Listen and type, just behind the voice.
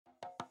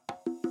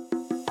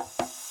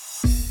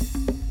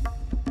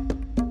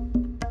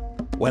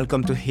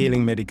Welcome to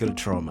Healing Medical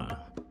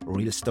Trauma,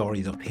 real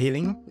stories of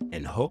healing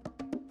and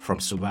hope from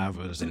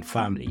survivors and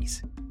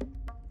families.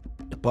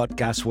 The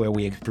podcast where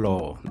we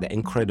explore the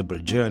incredible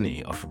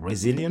journey of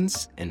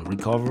resilience and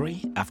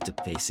recovery after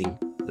facing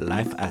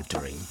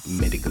life-altering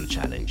medical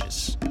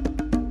challenges.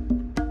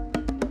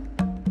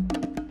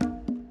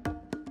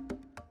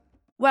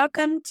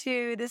 Welcome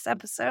to this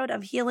episode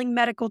of Healing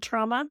Medical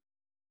Trauma.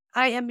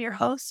 I am your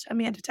host,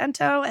 Amanda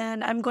Tento,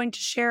 and I'm going to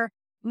share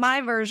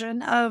my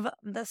version of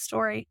the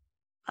story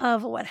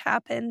of what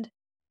happened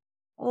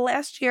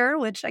last year,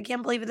 which I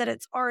can't believe that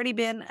it's already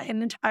been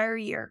an entire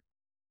year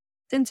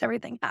since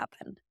everything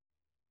happened.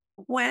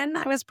 When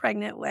I was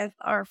pregnant with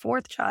our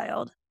fourth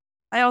child,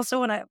 I also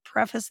want to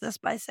preface this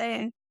by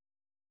saying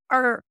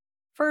our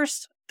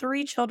first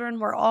three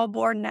children were all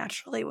born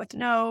naturally with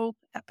no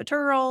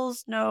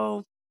epidurals,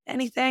 no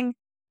anything.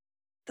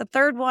 The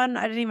third one,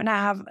 I didn't even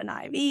have an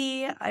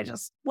IV. I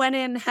just went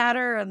in, had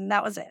her, and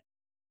that was it.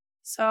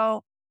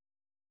 So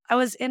I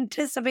was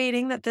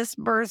anticipating that this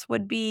birth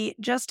would be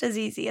just as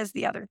easy as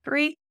the other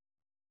three,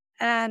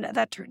 and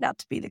that turned out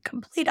to be the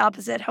complete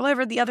opposite.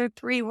 However, the other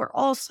three were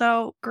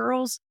also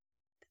girls.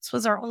 This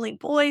was our only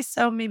boy,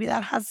 so maybe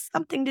that has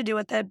something to do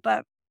with it,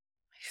 but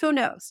who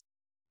knows?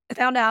 I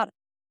found out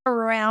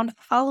around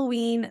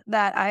Halloween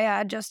that I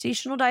had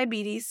gestational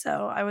diabetes,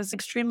 so I was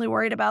extremely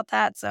worried about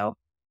that. So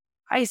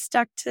I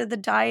stuck to the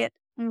diet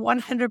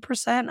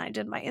 100%. I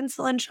did my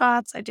insulin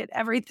shots. I did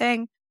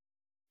everything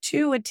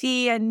to a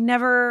T. I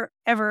never,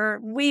 ever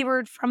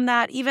wavered from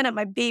that. Even at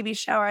my baby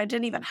shower, I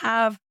didn't even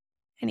have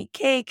any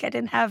cake. I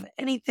didn't have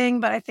anything,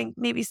 but I think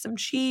maybe some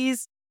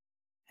cheese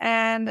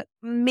and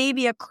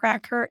maybe a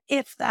cracker,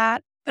 if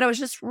that. But I was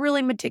just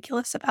really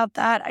meticulous about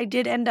that. I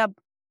did end up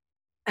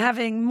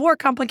having more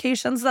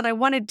complications than I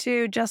wanted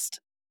to,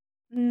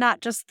 not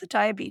just the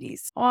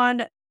diabetes.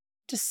 On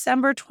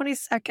December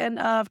 22nd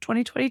of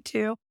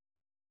 2022,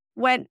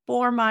 went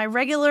for my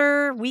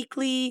regular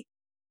weekly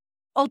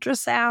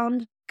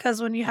ultrasound, because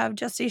when you have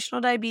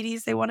gestational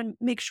diabetes, they want to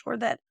make sure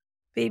that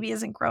baby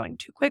isn't growing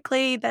too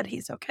quickly, that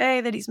he's okay,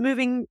 that he's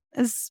moving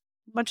as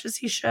much as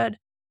he should.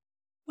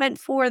 Went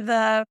for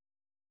the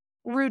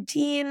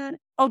routine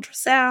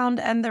ultrasound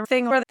and the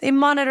thing where they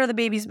monitor the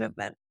baby's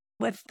movement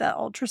with the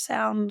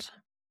ultrasound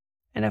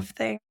and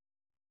everything,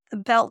 the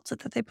belt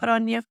that they put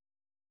on you.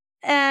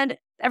 And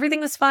everything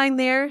was fine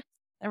there.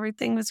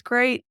 Everything was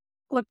great,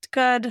 looked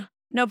good,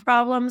 no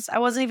problems. I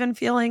wasn't even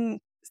feeling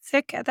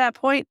sick at that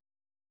point.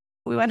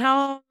 We went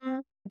home,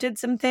 did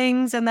some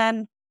things, and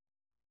then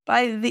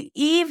by the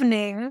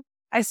evening,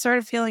 I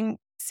started feeling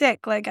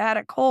sick, like I had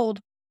a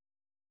cold.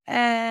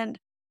 And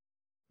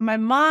my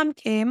mom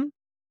came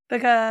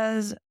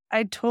because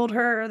I told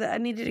her that I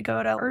needed to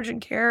go to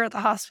urgent care at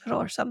the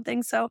hospital or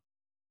something. So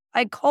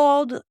I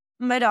called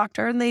my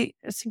doctor, and they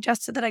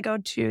suggested that I go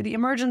to the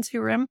emergency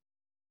room.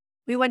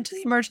 We went to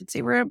the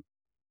emergency room,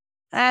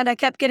 and I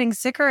kept getting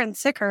sicker and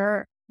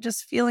sicker,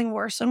 just feeling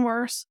worse and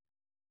worse.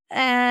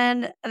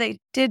 And they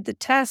did the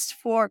test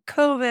for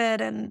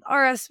COVID and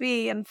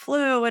RSV and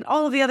flu and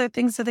all of the other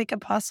things that they could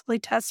possibly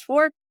test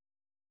for.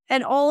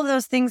 And all of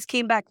those things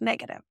came back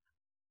negative.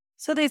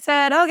 So they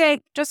said, okay,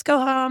 just go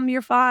home.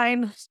 You're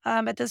fine.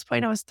 At this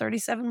point, I was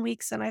 37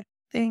 weeks and I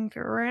think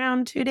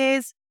around 2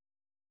 days.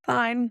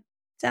 Fine.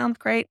 Sounds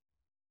great.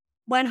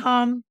 Went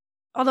home.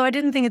 Although I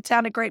didn't think it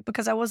sounded great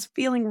because I was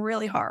feeling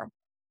really horrible.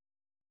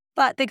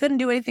 But they couldn't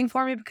do anything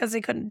for me because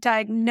they couldn't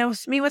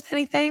diagnose me with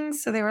anything.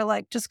 So they were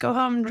like, just go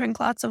home,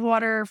 drink lots of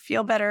water,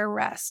 feel better,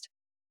 rest.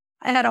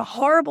 I had a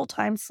horrible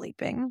time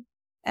sleeping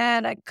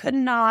and I could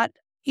not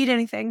eat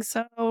anything.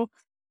 So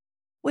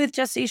with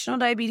gestational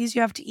diabetes,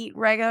 you have to eat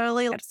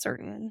regularly at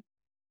certain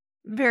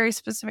very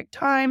specific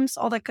times,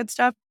 all that good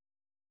stuff.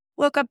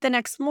 Woke up the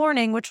next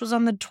morning, which was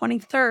on the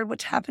 23rd,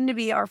 which happened to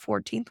be our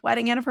 14th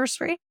wedding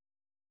anniversary.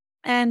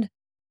 And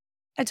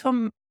I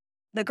told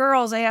the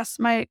girls, I asked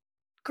my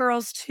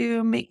girls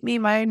to make me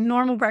my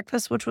normal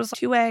breakfast, which was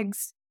 2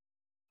 eggs,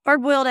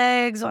 hard-boiled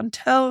eggs on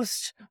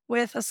toast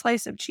with a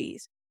slice of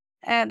cheese.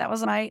 And that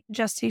was my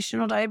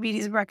gestational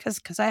diabetes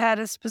breakfast because I had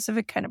a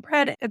specific kind of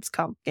bread. It's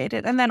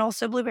complicated. And then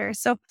also blueberries.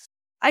 So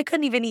I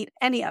couldn't even eat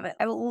any of it.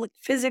 I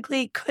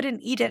physically couldn't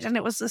eat it. And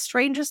it was the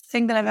strangest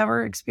thing that I've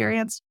ever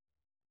experienced.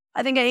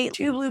 I think I ate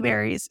 2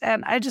 blueberries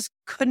and I just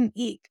couldn't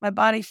eat. My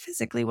body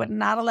physically would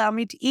not allow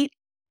me to eat.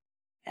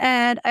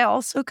 And I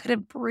also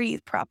couldn't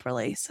breathe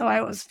properly. So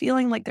I was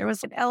feeling like there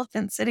was an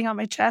elephant sitting on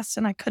my chest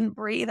and I couldn't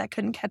breathe. I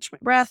couldn't catch my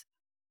breath.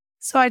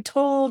 So I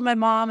told my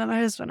mom and my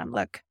husband,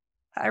 look,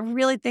 I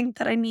really think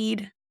that I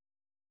need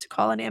to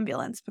call an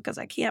ambulance because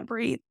I can't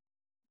breathe.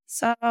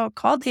 So I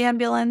called the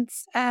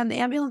ambulance and the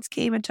ambulance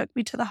came and took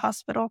me to the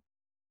hospital.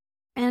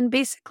 And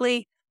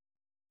basically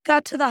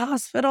got to the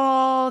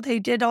hospital. They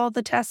did all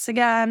the tests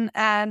again.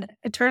 And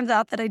it turns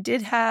out that I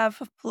did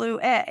have flu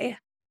A.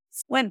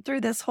 Went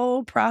through this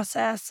whole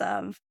process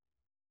of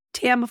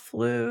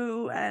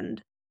Tamiflu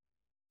and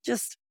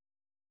just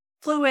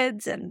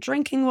fluids and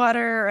drinking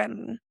water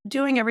and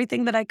doing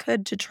everything that I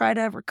could to try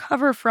to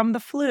recover from the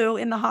flu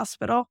in the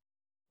hospital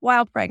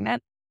while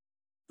pregnant.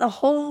 the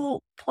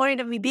whole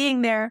point of me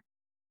being there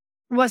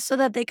was so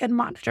that they could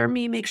monitor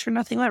me, make sure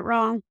nothing went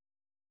wrong,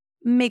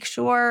 make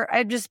sure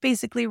I just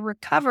basically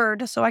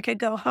recovered so I could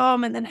go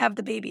home and then have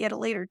the baby at a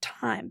later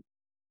time.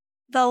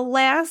 The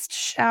last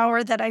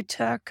shower that I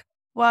took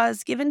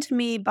was given to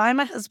me by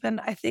my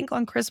husband, I think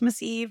on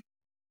Christmas Eve,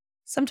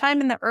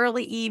 sometime in the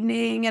early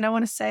evening. And I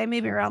want to say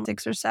maybe around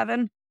 6 or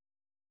 7.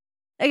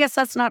 I guess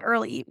that's not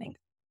early evening.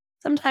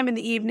 Sometime in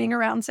the evening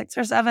around 6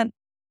 or 7.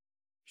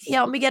 He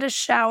helped me get a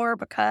shower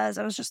because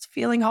I was just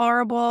feeling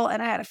horrible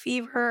and I had a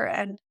fever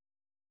and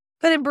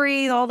couldn't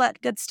breathe, all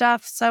that good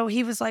stuff. So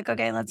he was like,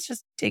 okay, let's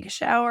just take a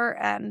shower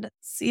and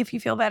see if you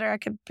feel better. I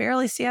could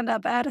barely stand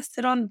up. I had to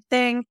sit on the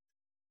thing.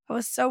 I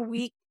was so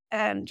weak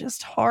and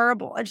just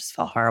horrible. I just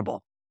felt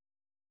horrible.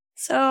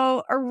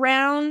 So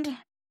around,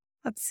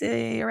 let's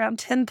see, around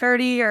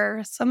 10:30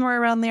 or somewhere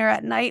around there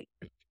at night,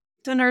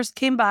 the nurse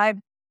came by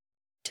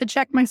to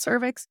check my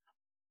cervix.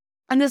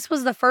 And this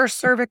was the first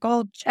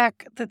cervical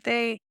check that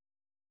they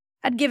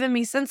had given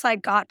me since I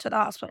got to the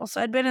hospital.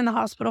 So I'd been in the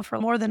hospital for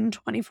more than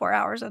 24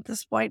 hours at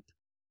this point.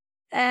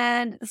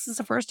 And this is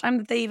the first time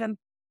that they even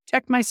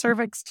checked my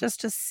cervix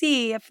just to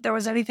see if there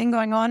was anything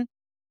going on.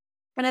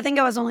 And I think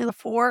I was only the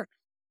 3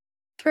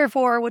 or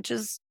 4, which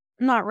is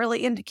not really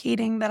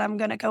indicating that I'm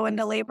going to go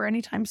into labor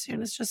anytime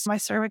soon. It's just my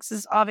cervix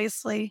is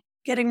obviously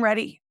getting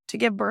ready to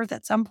give birth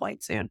at some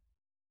point soon.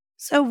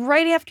 So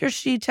right after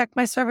she checked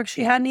my cervix,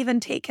 she hadn't even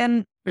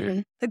taken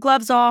the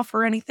gloves off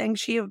or anything.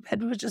 She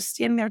was just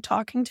standing there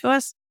talking to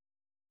us.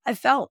 I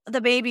felt the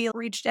baby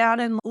reach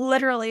down and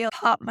literally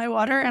pop my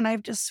water, and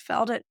I've just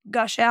felt it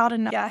gush out.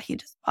 And yeah, he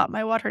just popped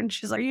my water. And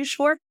she's like, "Are you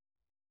sure?"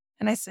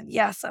 And I said,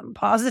 "Yes, I'm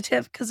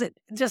positive," because it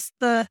just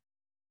the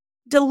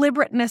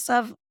deliberateness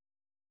of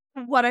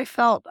what I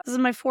felt. This is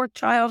my 4th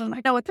child, and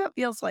I know what that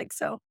feels like.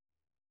 So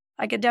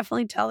I could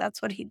definitely tell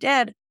that's what he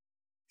did.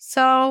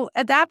 So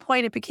at that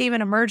point, it became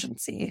an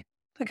emergency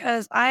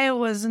because I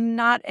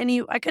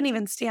couldn't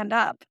even stand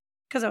up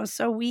because I was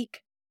so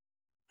weak.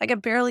 I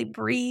could barely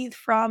breathe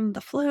from the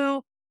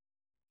flu.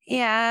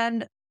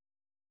 And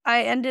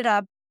I ended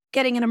up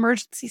getting an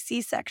emergency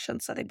C-section.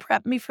 So they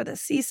prepped me for the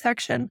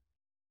C-section.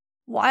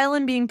 While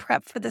I'm being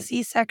prepped for the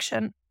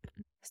C-section,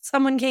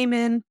 someone came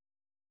in,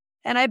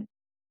 and I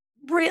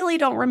really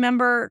don't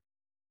remember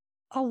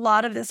a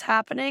lot of this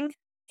happening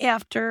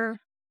after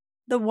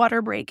the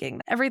water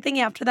breaking. Everything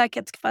after that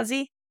gets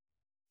fuzzy.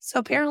 So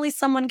apparently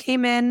someone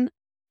came in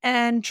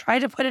and tried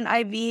to put an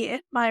IV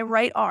in my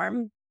right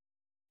arm.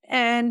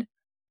 And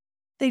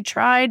they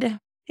tried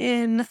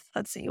in,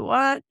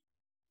 1,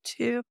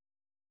 2,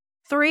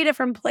 3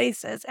 different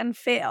places and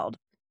failed.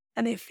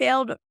 And they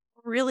failed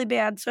really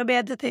bad, so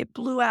bad that they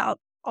blew out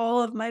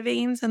all of my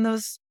veins in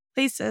those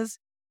places.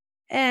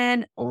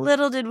 And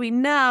little did we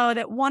know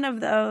that one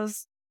of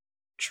those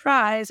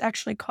tries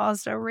actually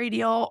caused a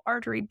radial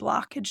artery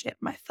blockage in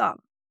my thumb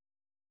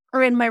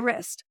or in my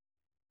wrist,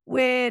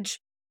 which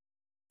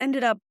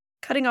ended up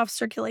cutting off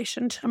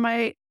circulation to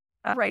my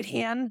right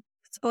hand.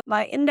 So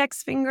my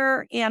index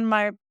finger and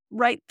my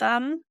right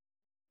thumb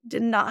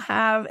did not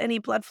have any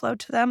blood flow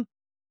to them.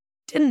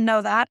 Didn't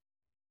know that.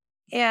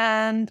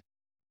 And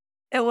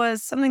it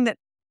was something that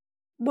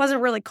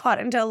wasn't really caught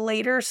until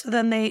later. So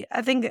then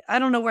I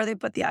don't know where they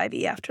put the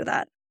IV after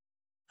that.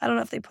 I don't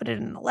know if they put it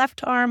in the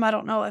left arm. I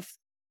don't know if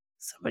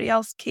somebody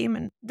else came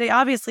and they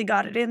obviously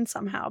got it in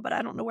somehow, but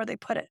I don't know where they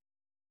put it.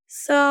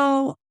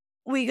 So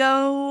we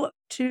go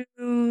to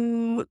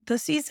the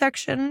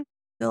C-section.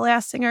 The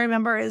last thing I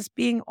remember is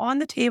being on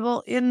the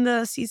table in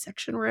the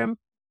C-section room,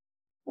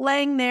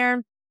 laying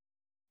there,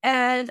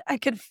 and I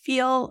could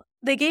feel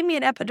they gave me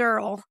an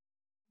epidural,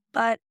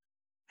 but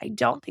I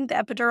don't think the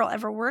epidural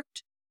ever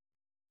worked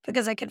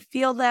because I could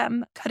feel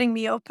them cutting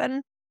me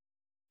open.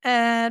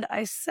 And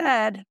I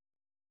said,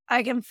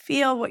 "I can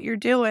feel what you're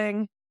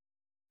doing.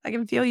 I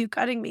can feel you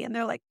cutting me." And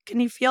they're like, "Can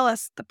you feel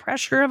the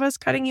pressure of us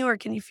cutting you, or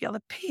can you feel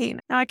the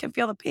pain?" Now I can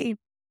feel the pain.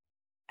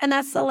 And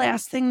that's the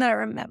last thing that I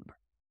remember.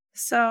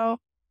 So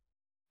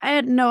I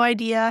had no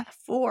idea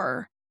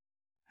for,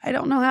 I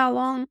don't know how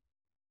long,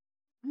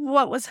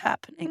 what was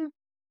happening.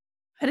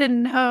 I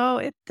didn't know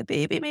if the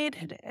baby made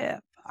it,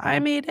 if I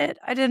made it.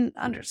 I didn't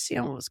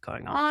understand what was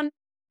going on.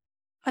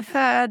 I've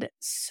had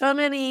so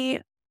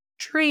many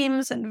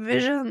dreams and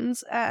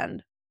visions,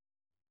 and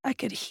I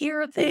could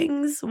hear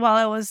things while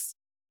I was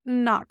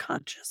not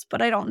conscious,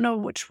 but I don't know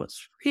which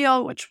was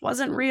real, which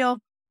wasn't real.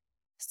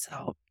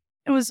 So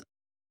it was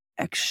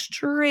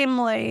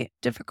extremely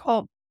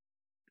difficult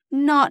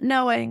not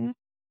knowing,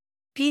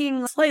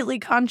 being slightly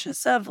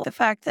conscious of the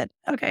fact that,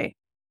 okay,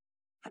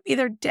 I'm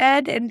either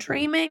dead and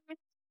dreaming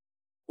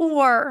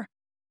or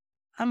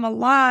I'm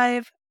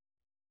alive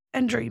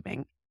and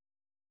dreaming,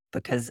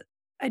 because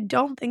I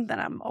don't think that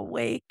I'm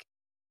awake,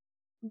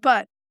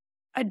 but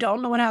I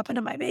don't know what happened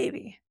to my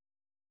baby.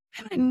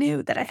 And I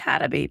knew that I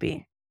had a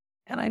baby,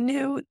 and I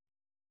knew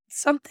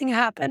something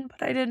happened,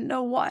 but I didn't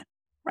know what,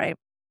 right?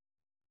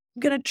 I'm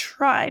going to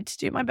try to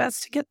do my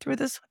best to get through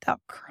this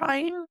without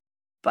crying,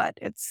 but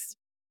it's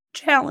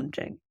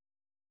challenging.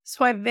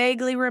 So I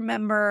vaguely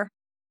remember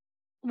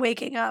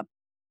waking up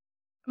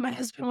my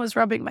husband was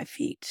rubbing my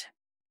feet.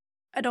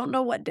 I don't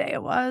know what day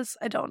it was.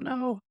 I don't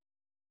know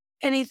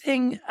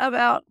anything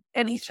about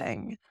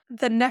anything.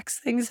 The next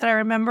things that I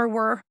remember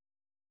were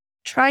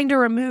trying to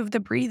remove the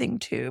breathing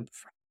tube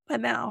from my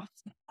mouth.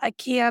 I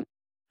can't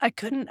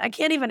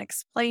even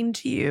explain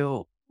to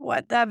you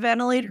what that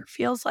ventilator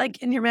feels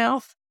like in your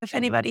mouth. If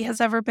anybody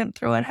has ever been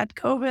through it, had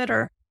COVID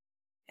or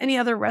any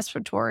other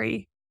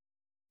respiratory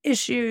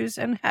issues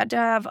and had to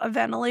have a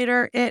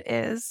ventilator, it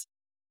is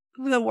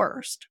the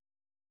worst.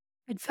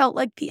 It felt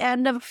like the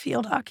end of a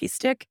field hockey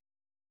stick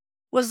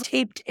was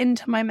taped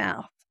into my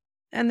mouth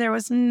and there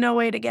was no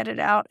way to get it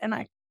out.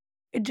 And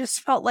it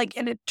just felt like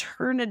an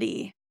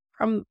eternity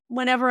from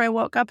whenever I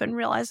woke up and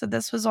realized that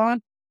this was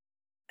on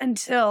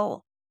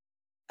until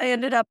I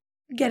ended up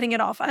getting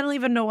it off. I don't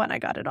even know when I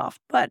got it off,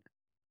 but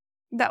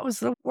that was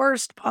the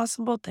worst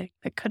possible thing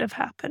that could have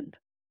happened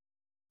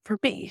for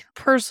me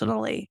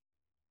personally.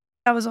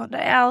 I was on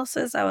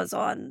dialysis. I was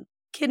on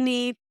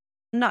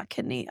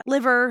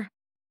liver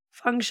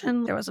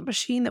function. There was a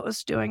machine that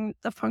was doing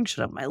the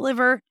function of my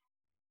liver.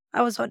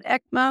 I was on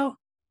ECMO.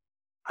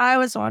 I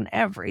was on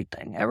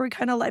everything, every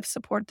kind of life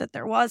support that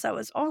there was, I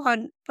was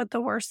on. But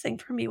the worst thing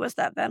for me was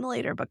that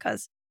ventilator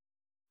because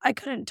I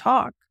couldn't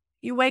talk.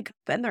 You wake up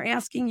and they're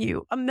asking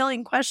you a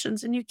million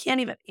questions and you can't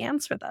even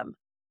answer them.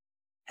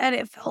 And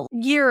it felt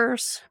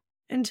years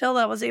until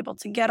I was able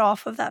to get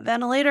off of that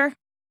ventilator.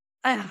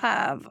 I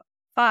have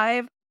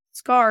 5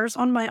 scars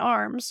on my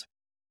arms,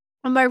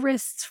 on my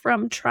wrists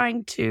from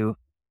trying to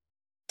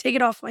take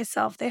it off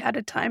myself. They had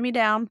to tie me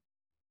down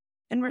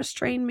and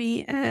restrain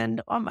me.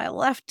 And on my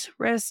left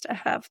wrist, I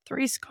have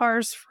 3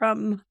 scars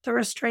from the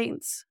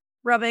restraints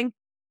rubbing.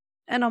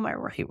 And on my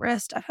right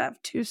wrist, I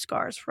have 2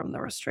 scars from the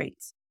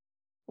restraints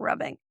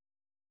rubbing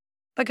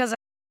because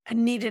I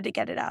needed to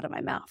get it out of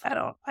my mouth.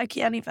 I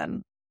can't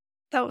even,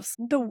 that was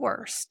the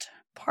worst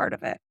part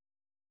of it.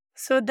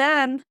 So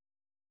then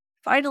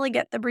finally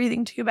get the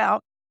breathing tube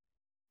out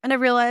and I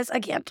realized I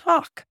can't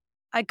talk.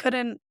 I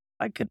could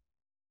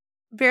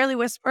barely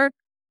whisper.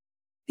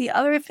 The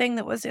other thing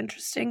that was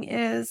interesting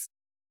is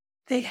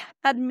they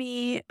had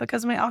me,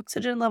 because my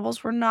oxygen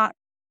levels were not,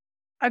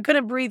 I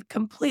couldn't breathe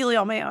completely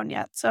on my own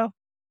yet. So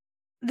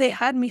they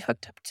had me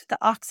hooked up to the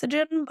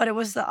oxygen, but it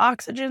was the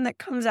oxygen that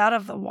comes out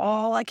of the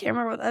wall. I can't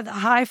remember, the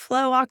high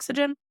flow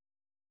oxygen.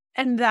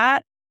 And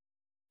that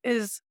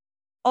is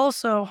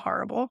also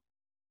horrible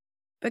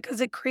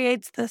because it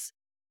creates this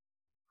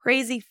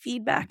crazy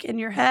feedback in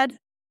your head.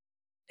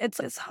 It's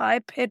this high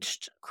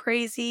pitched,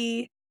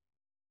 crazy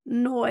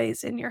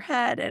noise in your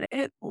head. And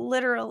it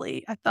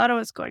literally, I thought I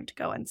was going to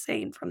go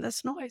insane from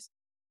this noise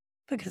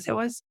because it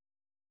was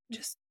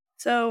just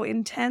so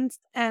intense.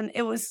 And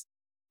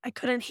I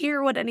couldn't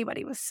hear what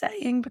anybody was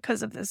saying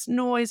because of this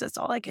noise. That's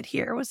all I could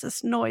hear was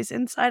this noise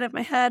inside of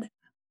my head.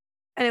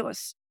 And it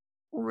was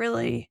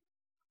really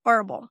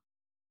horrible.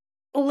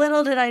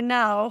 Little did I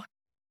know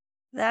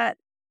that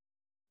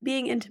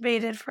being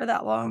intubated for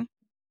that long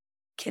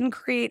can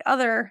create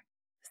other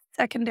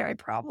secondary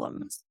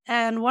problems.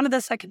 And one of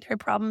the secondary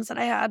problems that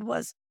I had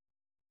was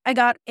I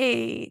got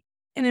an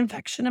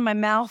infection in my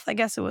mouth. I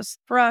guess it was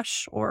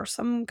thrush or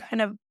some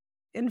kind of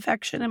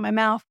infection in my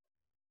mouth.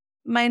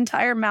 My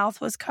entire mouth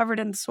was covered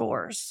in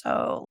sores.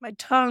 So my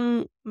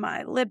tongue,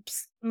 my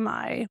lips,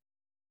 the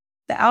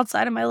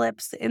outside of my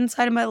lips, the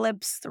inside of my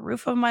lips, the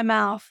roof of my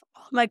mouth,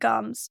 all my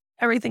gums,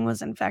 everything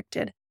was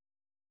infected.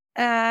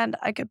 And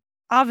I could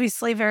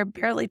obviously very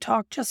barely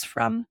talk just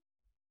from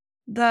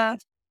the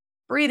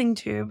breathing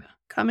tube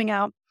coming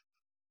out.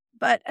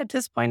 But at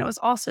this point, I was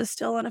also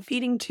still on a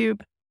feeding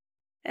tube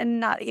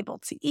and not able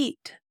to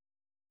eat.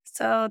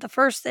 So the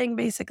first thing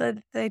basically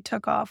that they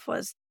took off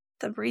was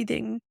the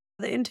breathing,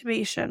 the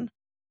intubation,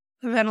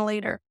 the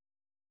ventilator.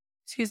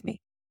 Excuse me.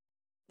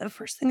 The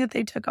first thing that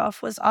they took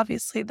off was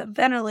obviously the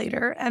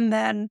ventilator and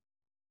then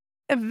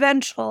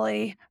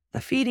eventually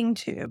the feeding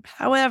tube.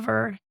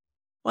 However,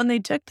 when they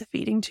took the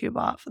feeding tube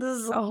off, this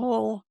is a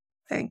whole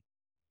thing.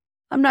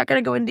 I'm not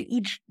going to go into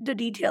the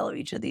detail of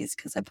each of these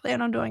because I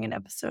plan on doing an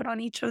episode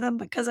on each of them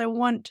because I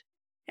want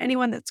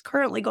anyone that's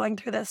currently going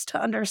through this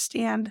to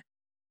understand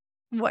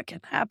what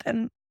can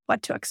happen,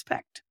 what to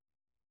expect.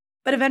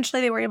 But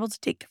eventually they were able to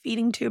take the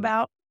feeding tube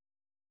out.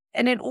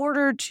 And in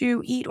order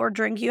to eat or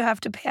drink, you have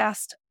to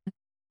pass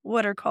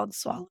what are called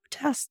swallow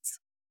tests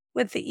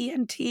with the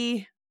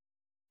ENT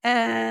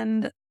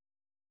and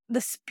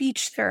the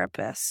speech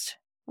therapist,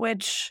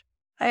 which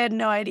I had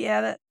no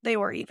idea that they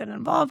were even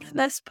involved in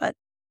this,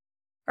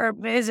 or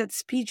is it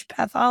speech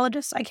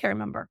pathologist? I can't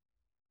remember.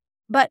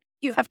 But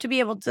you have to be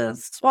able to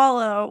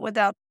swallow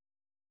without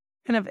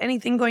kind of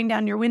anything going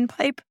down your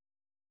windpipe.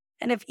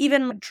 And if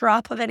even a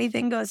drop of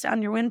anything goes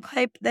down your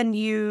windpipe, then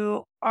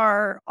you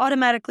are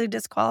automatically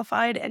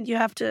disqualified and you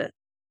have to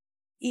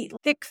eat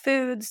thick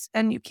foods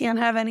and you can't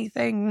have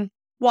anything,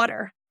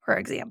 water, for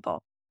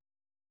example.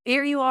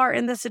 Here you are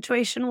in the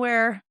situation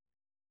where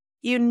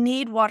you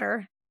need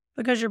water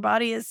because your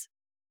body is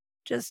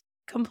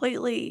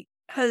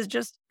has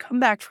just come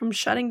back from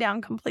shutting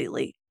down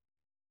completely.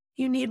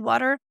 You need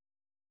water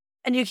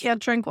and you can't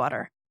drink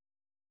water.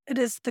 It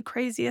is the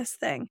craziest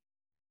thing.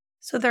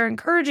 So they're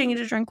encouraging you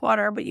to drink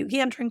water, but you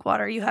can't drink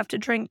water. You have to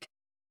drink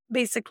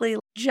basically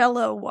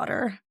Jello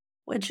water,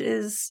 which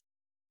is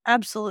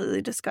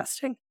absolutely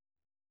disgusting.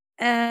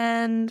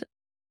 And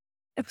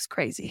it was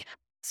crazy.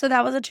 So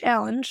that was a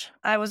challenge.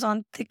 I was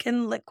on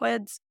thickened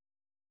liquids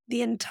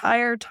the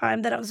entire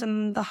time that I was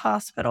in the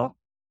hospital.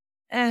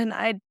 And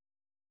I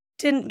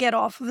didn't get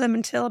off of them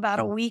until about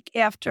a week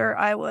after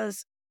I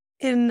was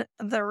in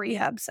the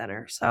rehab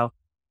center. So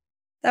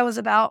that was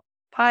about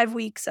 5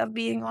 weeks of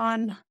being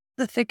on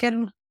the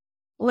thickened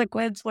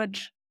liquids,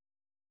 which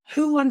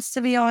who wants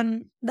to be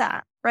on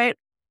that, right?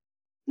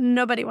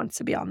 Nobody wants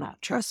to be on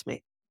that, trust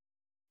me.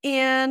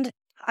 And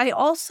I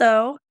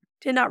also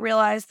did not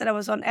realize that I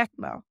was on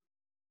ECMO.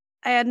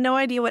 I had no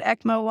idea what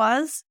ECMO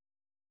was.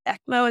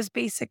 ECMO is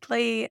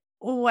basically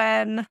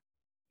when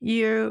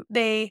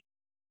they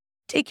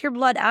take your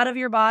blood out of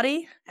your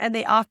body and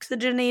they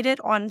oxygenate it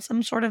on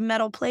some sort of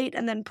metal plate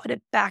and then put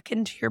it back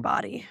into your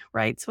body,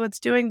 right? So it's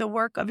doing the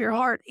work of your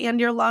heart and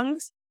your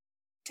lungs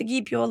to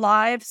keep you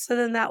alive. So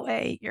then that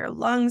way your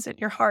lungs and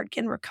your heart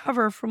can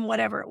recover from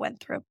whatever it went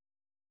through.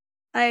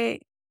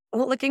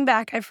 Looking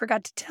back, I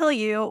forgot to tell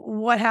you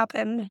what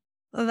happened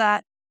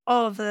that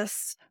all of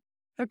this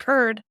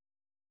occurred.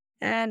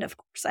 And of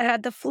course, I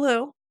had the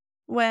flu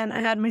when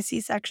I had my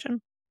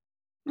C-section.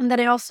 And then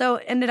I also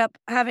ended up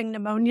having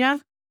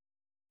pneumonia.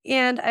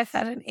 And I've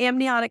had an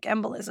amniotic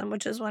embolism,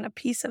 which is when a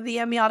piece of the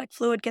amniotic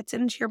fluid gets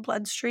into your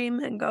bloodstream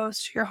and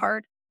goes to your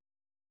heart.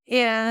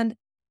 And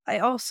I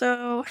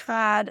also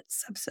had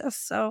sepsis.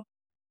 So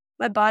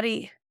my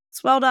body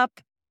swelled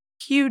up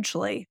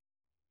hugely.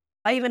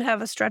 I even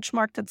have a stretch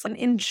mark that's an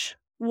inch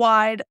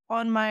wide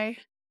on my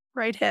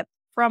right hip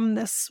from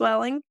this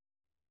swelling.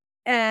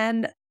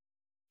 And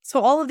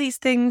so all of these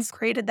things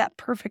created that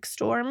perfect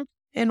storm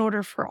in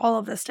order for all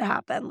of this to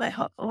happen. My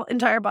whole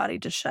entire body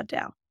just shut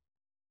down.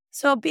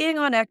 So being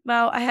on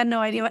ECMO, I had no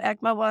idea what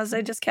ECMO was.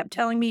 They just kept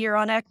telling me, you're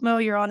on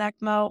ECMO, you're on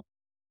ECMO.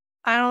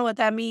 I don't know what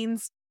that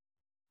means.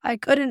 I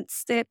couldn't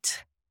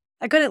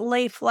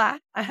lay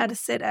flat. I had to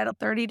sit at a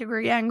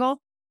 30-degree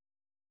angle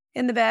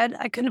in the bed.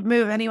 I couldn't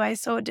move anyway,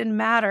 so it didn't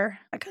matter.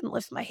 I couldn't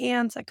lift my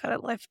hands. I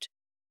couldn't lift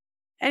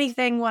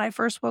anything when I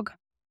first woke up.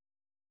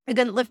 I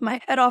didn't lift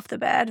my head off the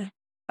bed.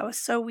 I was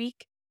so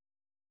weak.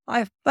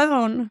 My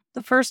phone,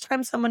 the first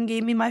time someone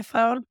gave me my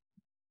phone,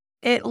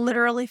 it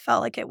literally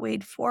felt like it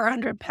weighed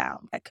 400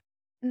 pounds. I could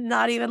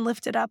not even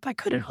lift it up. I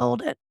couldn't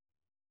hold it.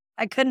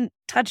 I couldn't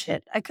touch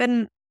it. I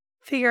couldn't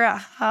figure out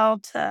how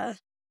to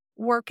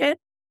work it.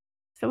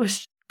 It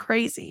was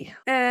crazy.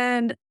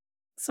 And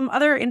some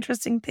other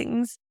interesting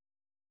things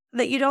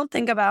that you don't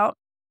think about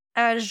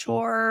as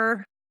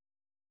you're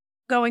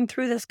going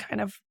through this kind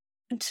of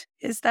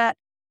is that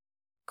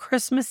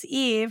Christmas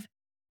Eve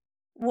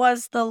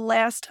was the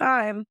last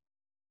time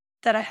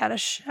that I had a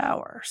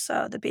shower.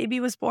 So the baby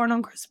was born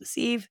on Christmas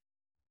Eve.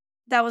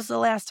 That was the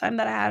last time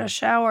that I had a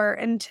shower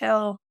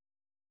until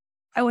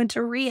I went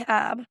to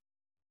rehab,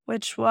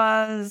 which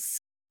was,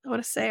 I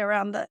want to say,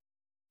 around the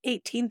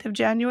 18th of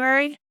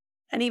January.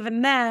 And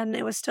even then,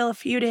 it was still a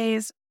few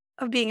days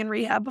of being in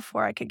rehab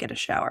before I could get a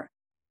shower.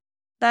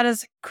 That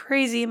is a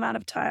crazy amount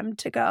of time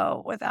to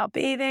go without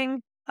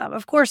bathing.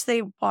 Of course,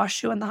 they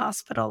wash you in the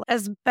hospital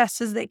as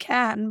best as they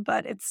can,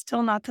 but it's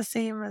still not the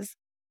same as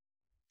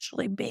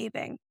actually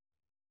bathing.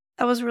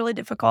 That was really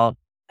difficult.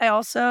 I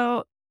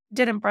also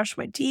didn't brush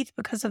my teeth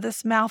because of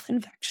this mouth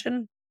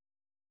infection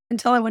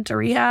until I went to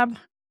rehab.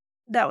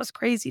 That was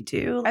crazy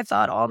too. I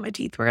thought all my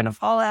teeth were going to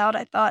fall out.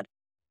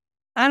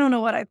 I don't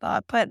know what I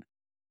thought, but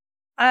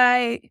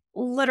I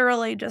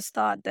literally just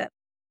thought that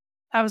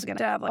I was going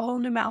to have a whole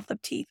new mouth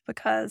of teeth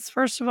because,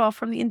 first of all,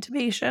 from the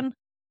intubation.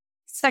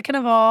 Second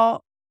of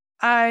all,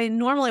 I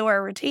normally wear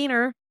a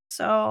retainer.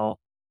 So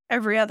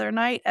every other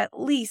night, at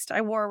least,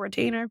 I wore a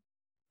retainer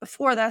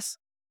before this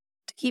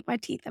to keep my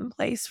teeth in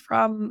place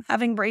from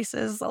having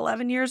braces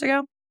 12 years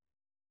ago,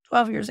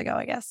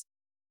 I guess.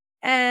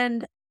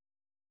 And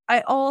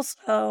I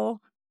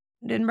also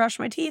didn't brush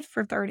my teeth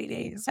for 30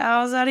 days.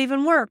 How does that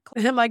even work?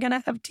 Am I going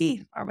to have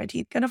teeth? Are my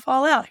teeth going to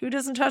fall out? Who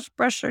doesn't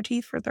brush their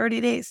teeth for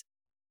 30 days?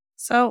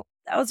 So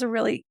that was a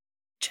really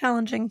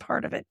challenging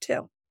part of it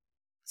too.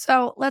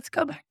 So let's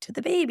go back to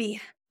the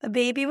baby. The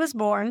baby was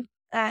born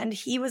and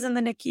he was in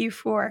the NICU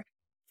for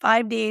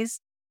 5 days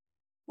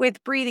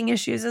with breathing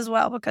issues as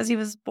well because he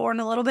was born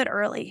a little bit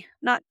early.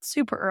 Not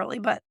super early,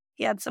 but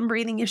he had some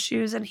breathing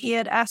issues and he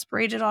had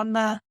aspirated on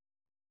the,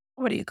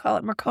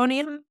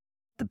 meconium?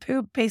 The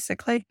poop,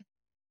 basically.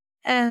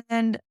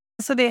 And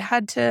so they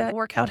had to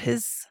work out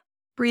his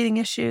breathing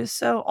issues.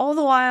 So all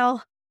the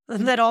while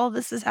that all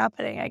this is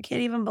happening, I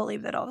can't even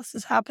believe that all this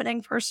is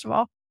happening, first of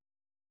all.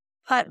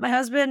 But my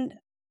husband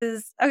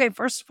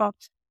first of all,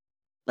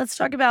 let's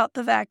talk about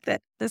the fact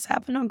that this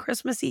happened on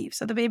Christmas Eve.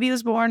 So the baby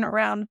was born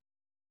around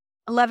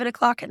 11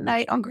 o'clock at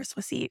night on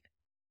Christmas Eve.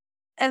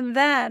 And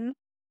then,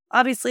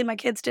 obviously, my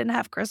kids didn't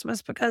have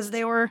Christmas because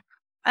I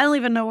don't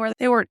even know where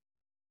they were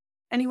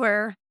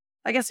anywhere.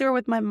 I guess they were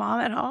with my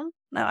mom at home.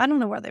 No, I don't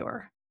know where they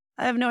were.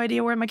 I have no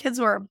idea where my kids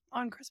were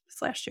on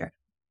Christmas last year.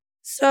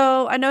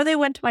 So I know they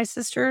went to my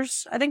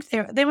sister's. I think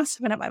they must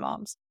have been at my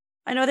mom's.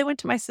 I know they went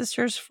to my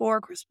sister's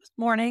for Christmas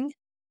morning,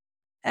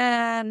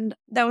 and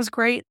that was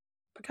great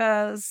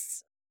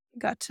because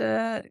got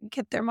to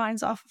get their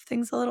minds off of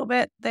things a little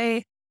bit.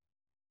 They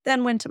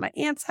then went to my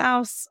aunt's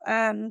house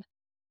and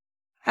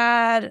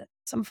had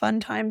some fun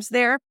times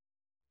there.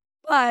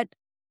 But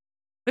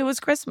it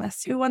was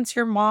Christmas. Who wants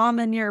your mom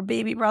and your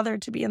baby brother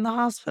to be in the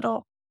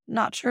hospital?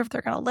 Not sure if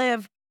they're going to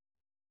live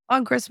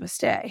on Christmas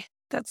Day.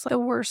 That's the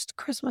worst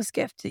Christmas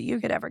gift that you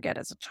could ever get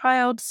as a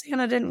child.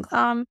 Santa didn't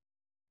come.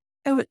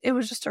 It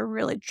was just a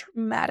really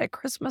traumatic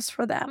Christmas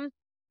for them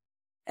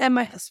and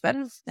my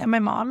husband and my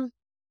mom.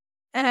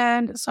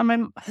 And so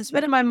my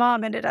husband and my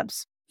mom ended up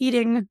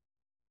eating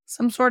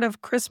some sort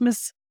of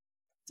Christmas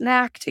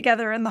snack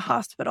together in the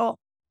hospital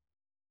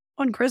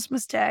on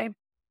Christmas Day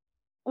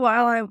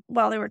while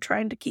they were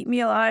trying to keep me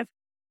alive.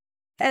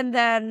 And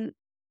then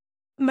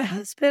my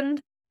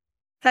husband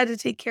had to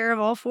take care of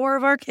all 4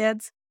 of our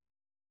kids.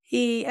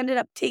 He ended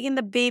up taking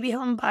the baby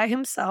home by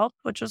himself,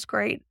 which was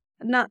great.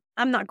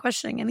 I'm not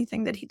questioning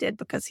anything that he did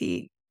because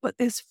he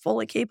is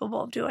fully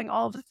capable of doing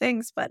all of the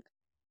things, but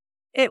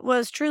it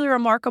was truly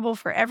remarkable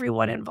for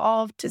everyone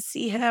involved to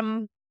see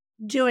him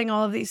doing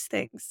all of these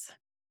things.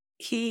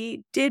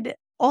 He did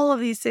all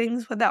of these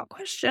things without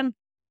question,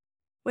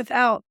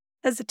 without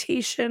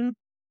hesitation,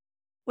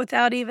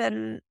 without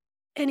even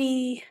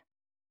any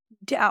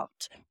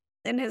doubt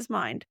in his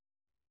mind.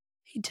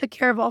 He took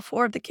care of all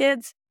 4 of the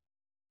kids.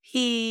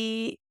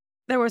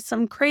 There was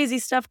some crazy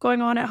stuff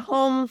going on at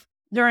home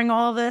during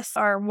all of this.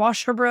 Our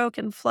washer broke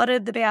and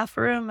flooded the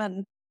bathroom,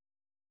 and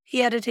he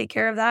had to take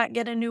care of that,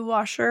 get a new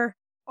washer,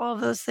 all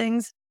of those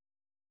things.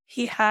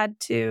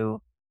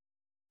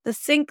 The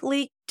sink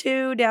leaked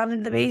too down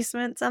in the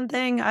basement,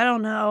 something. I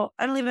don't know.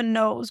 I don't even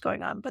know what was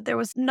going on, but there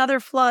was another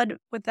flood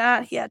with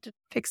that. He had to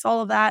fix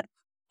all of that.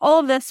 All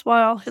of this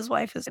while his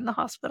wife is in the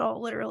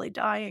hospital, literally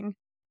dying.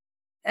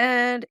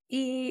 And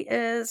he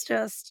is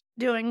just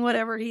doing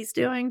whatever he's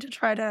doing to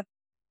try to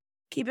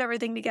keep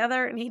everything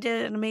together, and he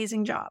did an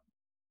amazing job.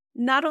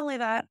 Not only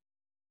that,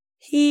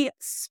 he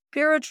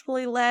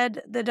spiritually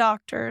led the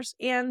doctors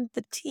and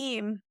the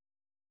team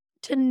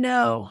to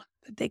know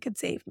that they could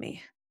save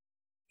me.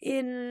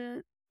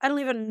 I don't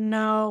even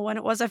know when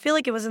it was. I feel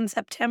like it was in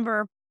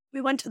September.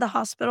 We went to the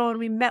hospital and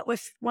we met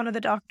with one of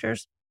the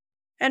doctors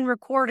and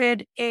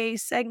recorded a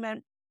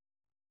segment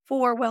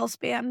for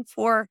WellSpan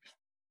for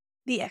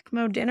the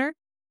ECMO dinner.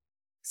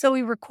 So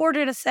we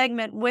recorded a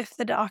segment with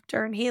the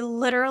doctor, and he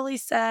literally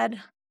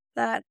said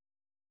that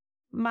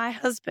my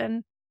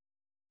husband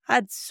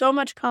had so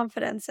much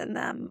confidence in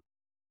them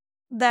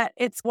that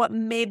it's what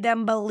made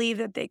them believe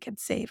that they could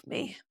save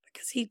me,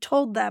 because he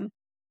told them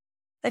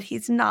that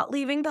he's not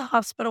leaving the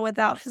hospital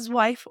without his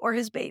wife or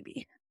his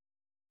baby,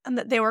 and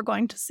that they were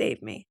going to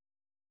save me.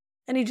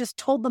 And he just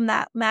told them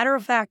that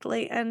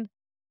matter-of-factly, and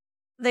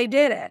they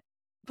did it,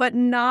 but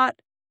not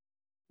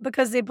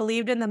because they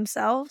believed in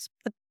themselves,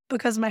 but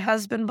because my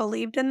husband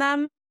believed in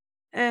them,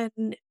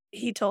 and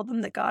he told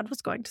them that God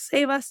was going to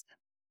save us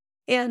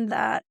and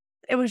that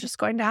it was just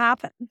going to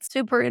happen.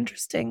 Super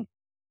interesting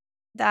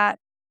that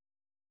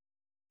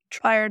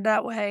transpired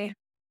that way,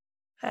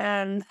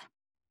 and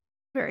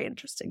very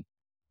interesting.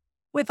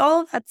 With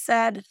all of that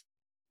said,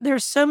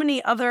 there's so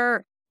many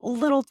other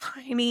little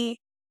tiny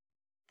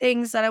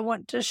things that I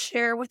want to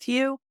share with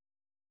you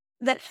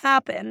that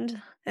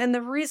happened. And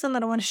the reason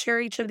that I want to share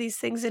each of these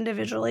things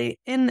individually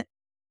in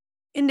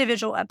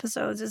individual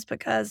episodes is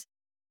because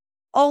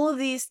all of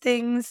these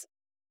things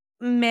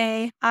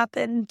may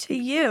happen to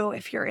you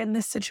if you're in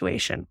this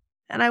situation.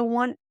 And I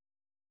want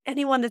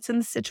anyone that's in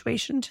the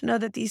situation to know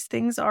that these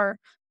things are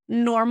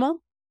normal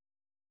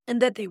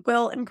and that they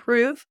will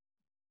improve,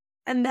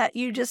 and that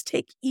you just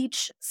take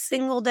each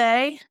single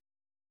day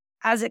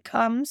as it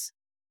comes.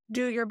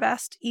 Do your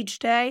best each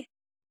day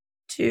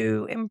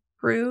to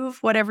improve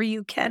whatever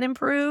you can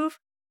improve.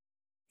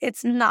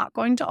 It's not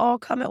going to all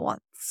come at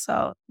once.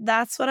 So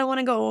that's what I want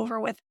to go over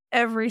with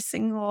every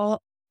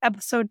single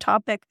episode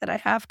topic that I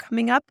have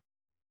coming up.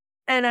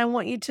 And I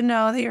want you to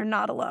know that you're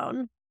not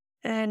alone.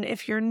 And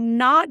if you're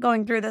not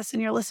going through this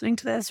and you're listening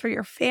to this, or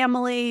your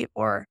family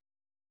or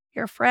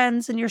your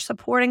friends, and you're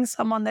supporting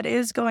someone that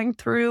is going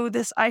through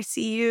this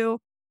ICU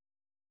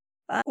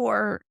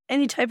or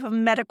any type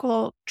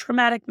of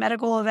traumatic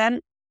medical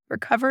event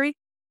recovery,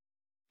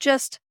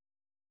 just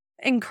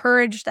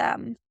encourage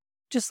them.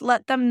 Just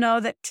let them know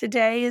that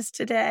today is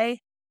today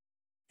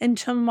and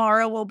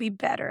tomorrow will be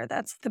better.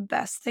 That's the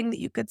best thing that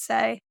you could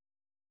say.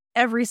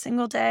 Every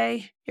single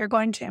day, you're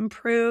going to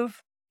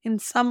improve in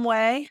some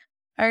way.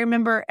 I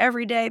remember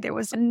every day there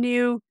was a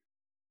new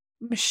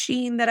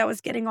machine that I was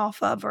getting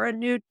off of, or a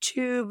new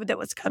tube that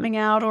was coming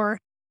out, or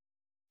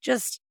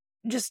just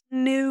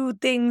new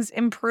things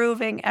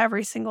improving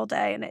every single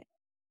day. And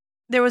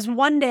there was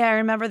one day I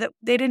remember that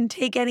they didn't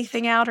take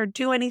anything out or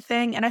do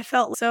anything, and I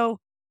felt so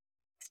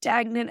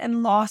stagnant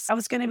and lost. I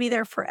was going to be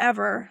there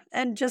forever.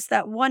 And just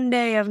that one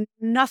day of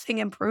nothing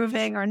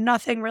improving or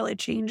nothing really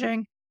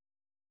changing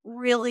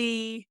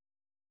really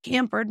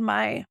hampered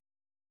my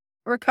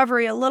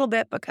recovery a little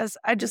bit because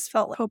I just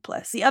felt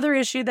hopeless. The other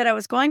issue that I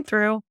was going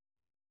through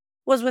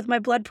was with my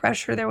blood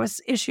pressure. There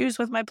was issues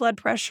with my blood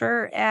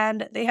pressure,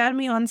 and they had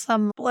me on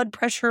some blood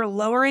pressure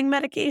lowering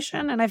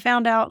medication. And I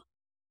found out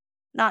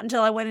not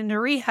until I went into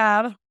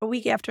rehab, a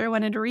week after I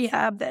went into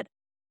rehab, that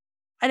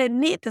I didn't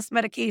need this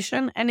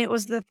medication. And it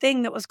was the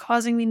thing that was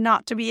causing me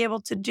not to be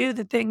able to do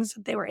the things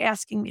that they were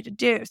asking me to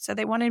do. So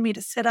they wanted me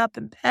to sit up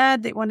in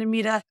bed. They wanted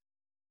me to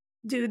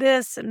do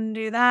this and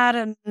do that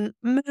and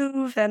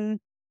move and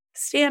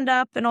stand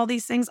up and all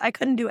these things. I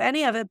couldn't do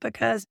any of it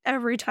because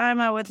every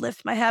time I would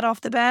lift my head off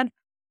the bed,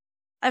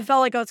 I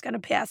felt like I was going to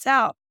pass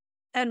out.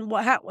 And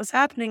what was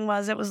happening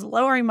was it was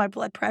lowering my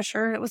blood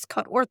pressure. It was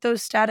called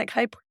orthostatic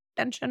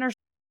hypertension, or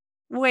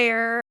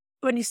where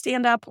when you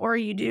stand up or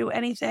you do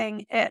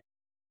anything, it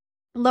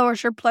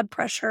lowers your blood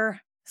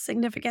pressure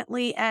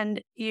significantly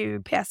and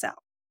you pass out.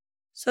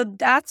 So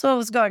that's what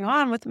was going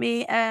on with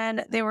me.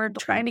 And they were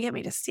trying to get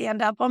me to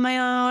stand up on my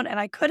own. And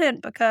I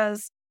couldn't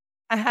because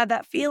I had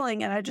that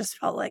feeling and I just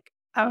felt like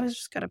I was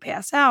just going to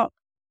pass out.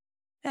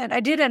 And I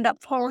did end up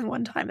falling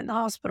one time in the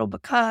hospital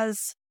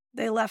because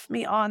they left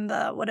me on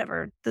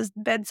the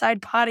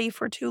bedside potty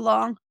for too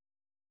long.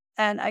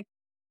 And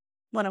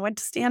when I went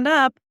to stand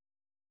up,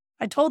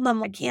 I told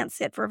them I can't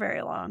sit for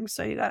very long.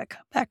 So you got to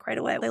come back right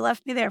away. They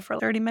left me there for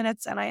 30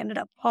 minutes and I ended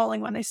up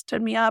falling when they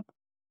stood me up.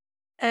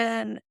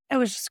 And it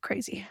was just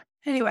crazy.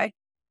 Anyway,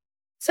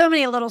 so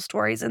many little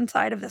stories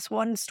inside of this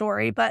one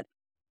story. But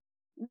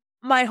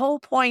my whole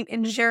point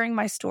in sharing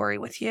my story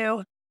with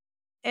you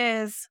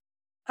is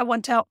I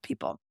want to help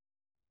people.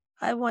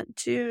 I want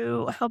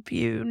to help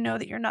you know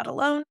that you're not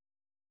alone,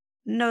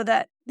 know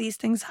that these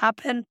things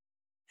happen,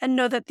 and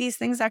know that these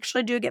things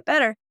actually do get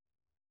better.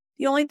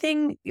 The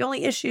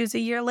only issues a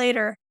year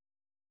later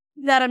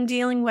that I'm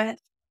dealing with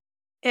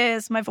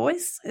is my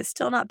voice is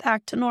still not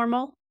back to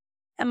normal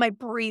and my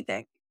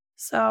breathing.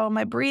 So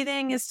my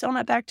breathing is still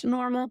not back to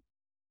normal.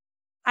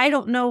 I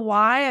don't know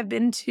why. I've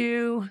been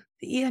to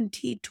the ENT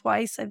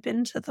twice. I've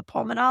been to the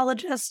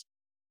pulmonologist.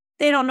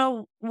 They don't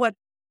know what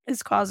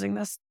is causing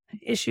this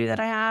issue that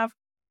I have,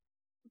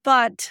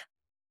 but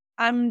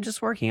I'm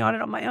just working on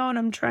it on my own.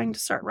 I'm trying to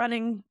start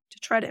running to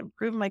try to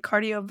improve my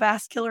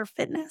cardiovascular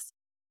fitness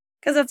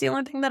because that's the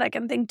only thing that I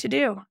can think to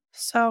do.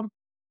 So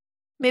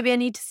maybe I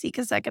need to seek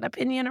a second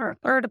opinion or a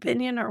third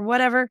opinion or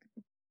whatever,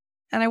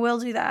 and I will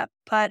do that.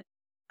 But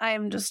I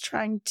am just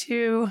trying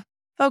to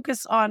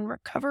focus on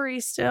recovery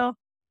still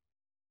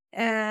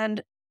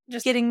and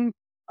just getting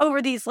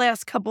over these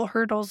last couple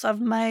hurdles of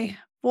my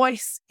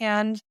voice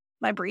and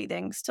my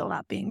breathing still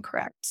not being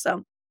correct.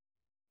 So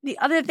the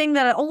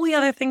only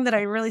other thing that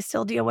I really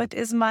still deal with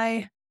is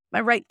my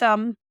right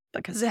thumb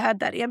because it had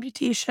that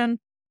amputation.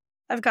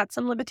 I've got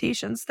some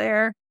limitations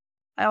there.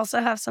 I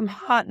also have some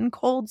hot and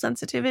cold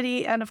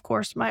sensitivity. And of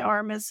course, my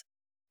arm is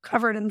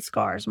covered in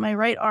scars. My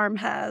right arm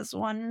has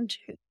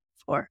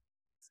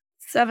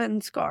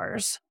 7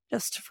 scars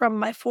just from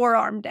my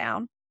forearm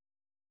down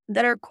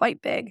that are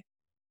quite big.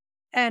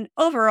 And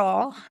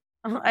overall,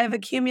 I've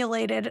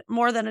accumulated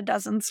more than a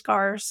dozen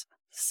scars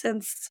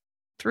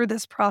through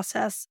this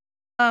process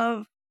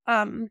of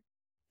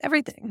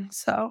everything.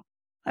 So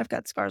I've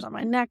got scars on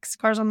my neck,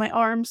 scars on my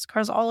arms,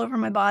 scars all over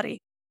my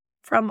body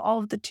from all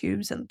of the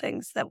tubes and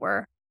things that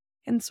were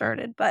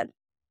inserted. But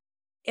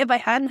if I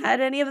hadn't had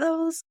any of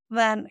those,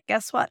 then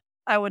guess what?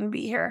 I wouldn't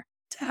be here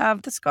to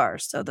have the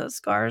scars. So those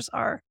scars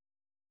are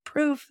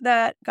proof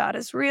that God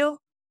is real.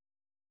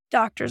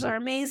 Doctors are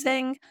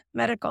amazing.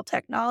 Medical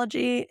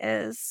technology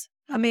is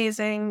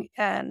amazing.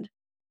 And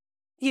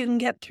you can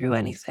get through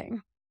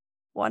anything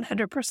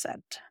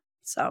 100%.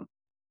 So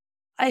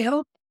I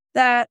hope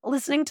that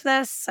listening to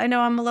this, I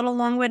know I'm a little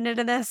long-winded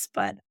in this,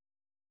 but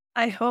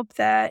I hope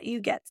that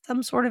you get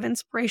some sort of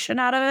inspiration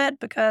out of it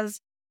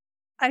because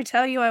I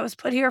tell you, I was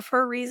put here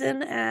for a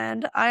reason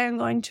and I am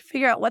going to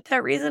figure out what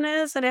that reason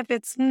is. And if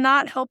it's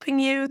not helping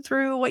you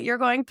through what you're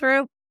going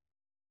through,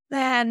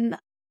 then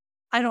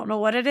I don't know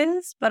what it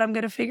is, but I'm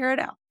going to figure it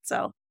out.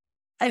 So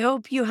I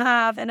hope you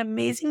have an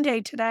amazing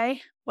day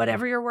today.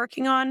 Whatever you're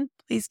working on,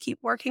 please keep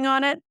working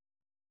on it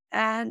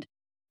and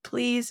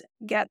please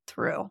get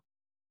through.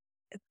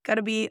 It's going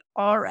to be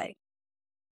all right.